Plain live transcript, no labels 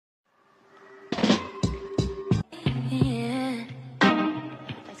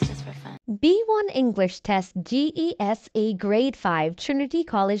B1 English Test GESE Grade 5 Trinity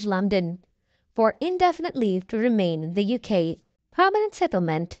College London for indefinite leave to remain in the UK, permanent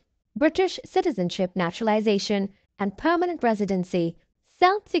settlement, British citizenship naturalisation, and permanent residency,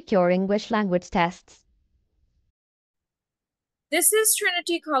 self-secure English language tests. This is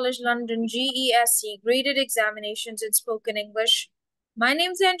Trinity College London GESE Graded Examinations in Spoken English. My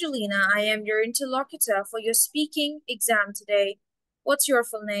name's Angelina. I am your interlocutor for your speaking exam today. What's your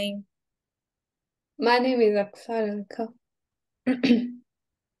full name? My name is Aksaralka.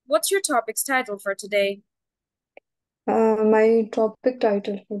 What's your topic's title for today? My topic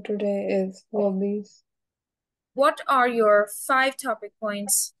title for today is hobbies. What are your 5 topic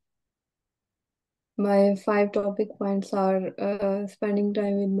points? My 5 topic points are spending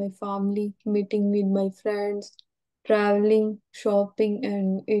time with my family, meeting with my friends, traveling, shopping,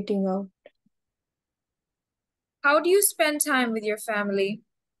 and eating out. How do you spend time with your family?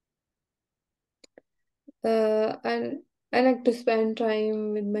 I like to spend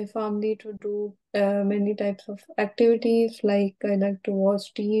time with my family to do many types of activities. Like I like to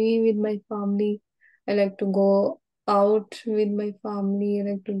watch TV with my family. I like to go out with my family.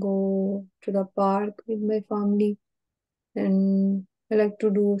 I like to go to the park with my family, and I like to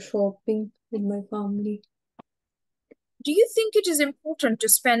do shopping with my family. Do you think it is important to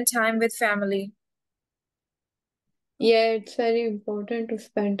spend time with family? Yeah, it's very important to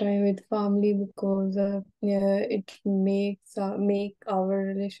spend time with family because yeah, it makes make our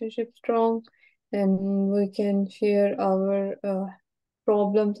relationship strong, and we can share our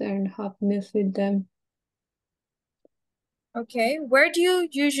problems and happiness with them. Okay, where do you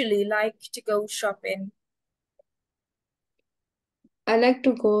usually like to go shopping? I like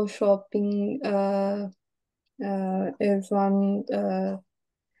to go shopping. Is one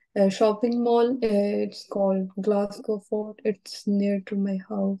a shopping mall. It's called Glasgow Fort. It's near to my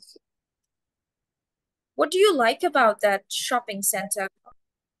house. What do you like about that shopping center?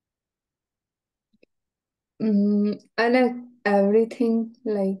 I like everything.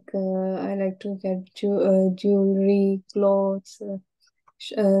 Like I like to get jewelry, clothes,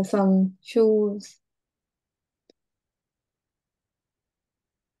 some shoes.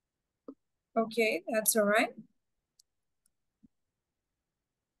 Okay, that's all right.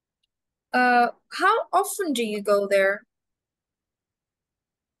 How often do you go there?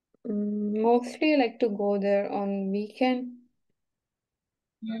 Mostly I like to go there on weekend.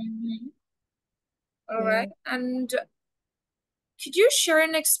 Mhm. All Yeah. right. And could you share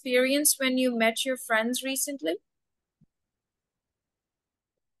an experience when you met your friends recently?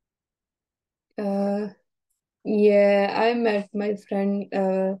 Uh, yeah, I met my friend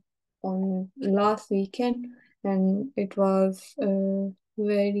on last weekend, and it was a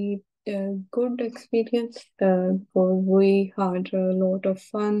very good experience because we had a lot of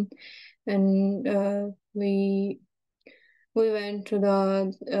fun, and we went to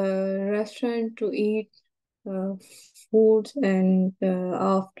the restaurant to eat uh, foods, and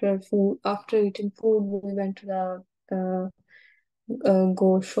after eating food, we went to the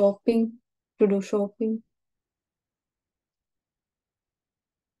go shopping to do shopping.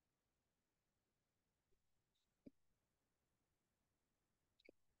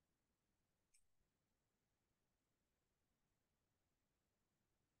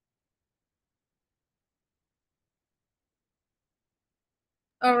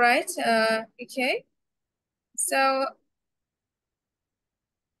 All right. Okay. So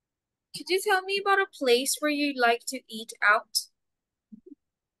could you tell me about a place where you like to eat out?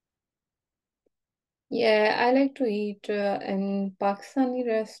 Yeah, I like to eat in Pakistani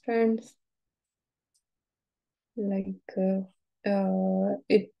restaurants. Like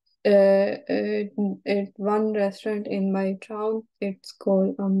it, it one restaurant in my town. It's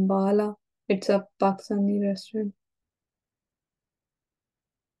called Ambala. It's a Pakistani restaurant.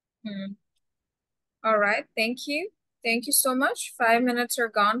 Hmm. All right. Thank you. Thank you so much. 5 minutes are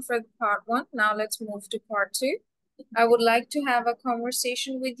gone for part 1. Now let's move to part 2. I would like to have a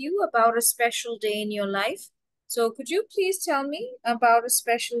conversation with you about a special day in your life. So could you please tell me about a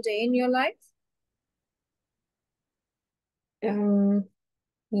special day in your life? Um,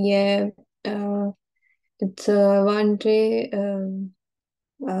 yeah, uh, it's one day.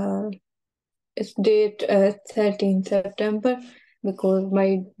 Uh, it's date 13 September because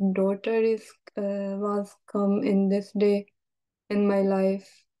my daughter is was come in this day in my life.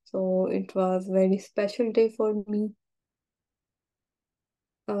 So it was very special day for me.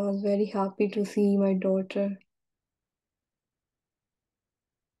 I was very happy to see my daughter.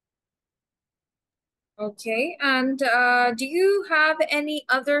 Okay. And do you have any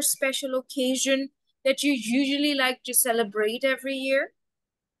other special occasion that you usually like to celebrate every year?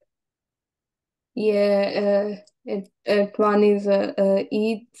 Yeah, one is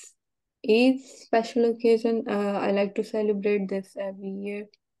Eid special occasion. I like to celebrate this every year.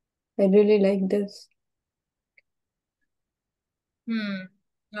 I really like this. Hmm.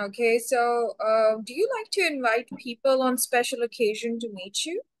 Okay, so do you like to invite people on special occasion to meet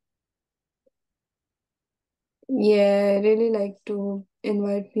you? Yeah, I really like to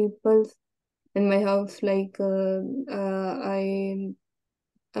invite people in my house. I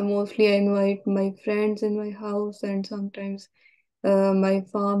invite my friends in my house and sometimes my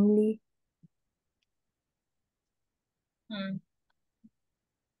family. Hmm.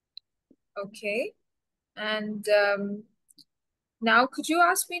 Okay. And now could you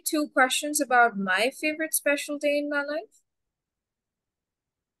ask me two questions about my favorite special day in my life?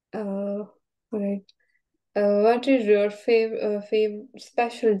 Right. What is your favorite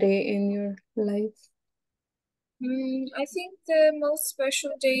special day in your life? I think the most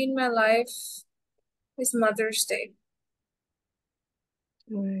special day in my life is Mother's Day.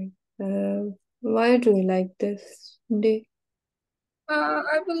 Right. Why do you like this day?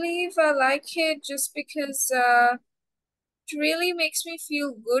 I believe I like it just because it really makes me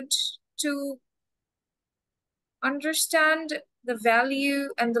feel good to understand the value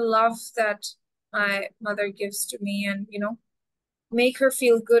and the love that my mother gives to me and, make her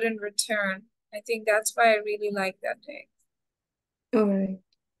feel good in return. I think that's why I really like that day. All right.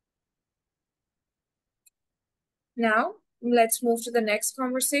 Now, let's move to the next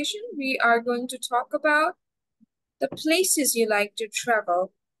conversation. We are going to talk about the places you like to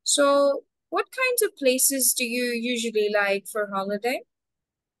travel. So, what kinds of places do you usually like for holiday?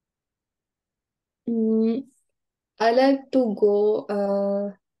 Mm, I like to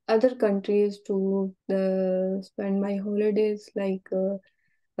go other countries to spend my holidays, like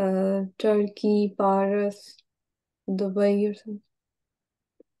Turkey, Paris, Dubai, or something.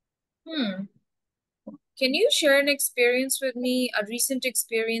 Hmm. Can you share an experience with me, a recent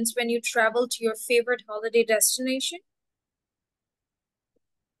experience when you traveled to your favorite holiday destination?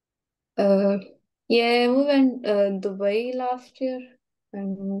 Uh, yeah, we went Dubai last year,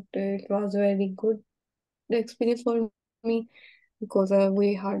 and it was a very good experience for me because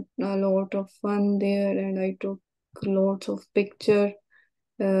we had a lot of fun there, and I took lots of picture.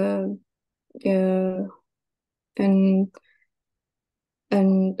 Uh, yeah, and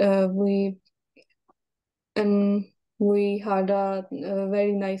and and we had a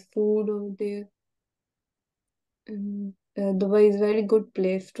very nice food over there. And Dubai is a very good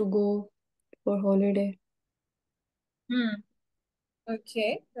place to go for holiday. Hmm.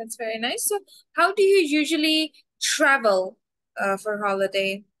 Okay, that's very nice. So, how do you usually travel for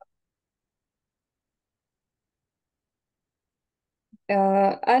holiday?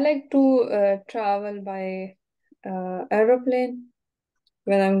 I like to travel by aeroplane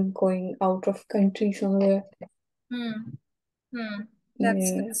when I'm going out of country somewhere. Hmm. Hmm.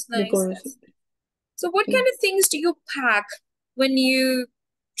 That's Yeah, that's nice. because That's so. What yeah, kind of things do you pack when you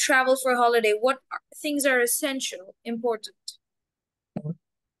travel for holiday? Things are essential, important?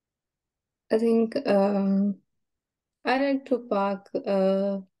 I think I like to pack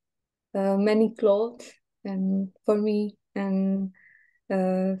many clothes and for me and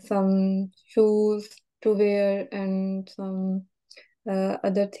some shoes to wear and some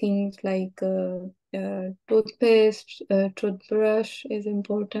other things like toothpaste, toothbrush is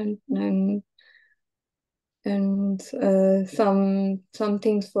important and some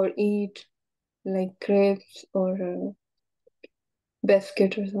things for eat like crepes or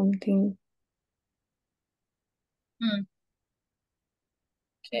biscuit or something. Hmm.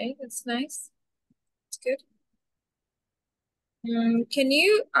 Okay, that's nice. That's good. Can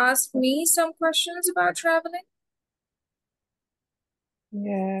you ask me some questions about traveling?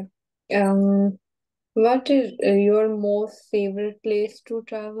 Yeah. Um, what is your most favorite place to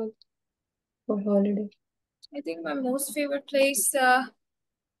travel for holiday? I think my most favorite place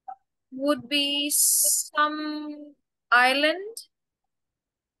would be some island.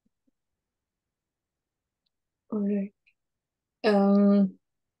 All right. Um,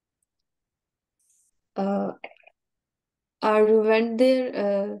 uh, are you went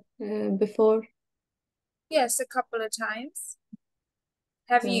there before? Yes, a couple of times.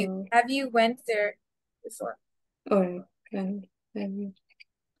 Have you Uh, have you went there before? all right. Can you?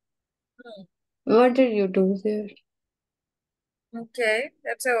 Hmm. What did you do there? Okay,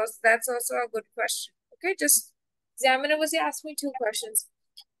 that's also a good question. Okay, just examiner was asked me two questions.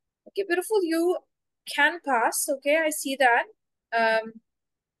 Okay, beautiful. You can pass. Okay, I see that.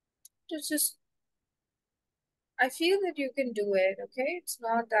 Just I feel that you can do it. Okay, it's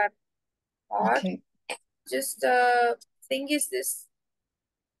not that hard. Okay. Just thing is this.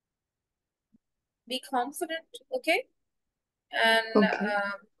 be confident, okay? And Okay.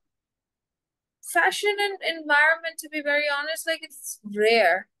 fashion and environment, to be very honest, like it's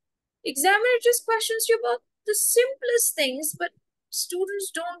rare. Examiner just questions you about the simplest things, but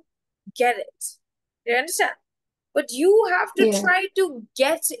students don't get it. You understand? But you have to Yeah. try to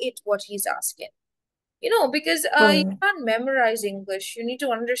get it what he's asking. Because All you right. can't memorize English. You need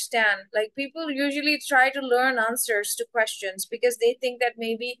to understand. Like people usually try to learn answers to questions because they think that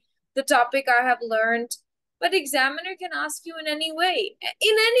maybe the topic I have learned, but examiner can ask you in any way.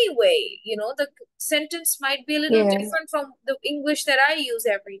 In any way, the sentence might be a little Yeah. different from the English that I use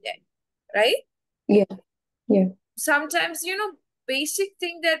every day, right? Yeah. Yeah. Sometimes, basic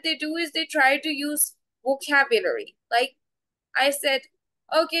thing that they do is they try to use vocabulary. Like I said,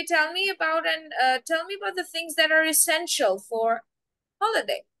 okay, tell me about the things that are essential for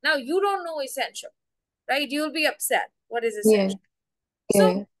holiday. Now you don't know essential, right? You'll be upset. What is Yeah. essential? Yeah.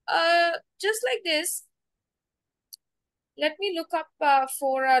 So, just like this, let me look up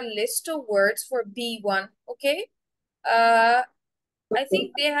for a list of words for B1. Okay. Uh, I think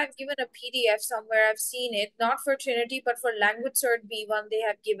they have given a PDF somewhere. I've seen it, not for Trinity, but for Language Cert B1, they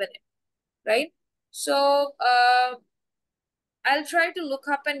have given it, right? So, I'll try to look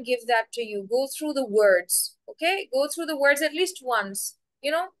up and give that to you. Go through the words, okay? Go through the words at least once.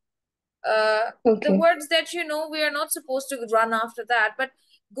 The Okay. words that we are not supposed to run after that. But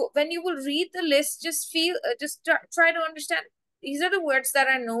when you will read the list, just try to understand. These are the words that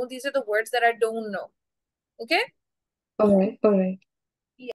I know. These are the words that I don't know. Okay? All right. All right.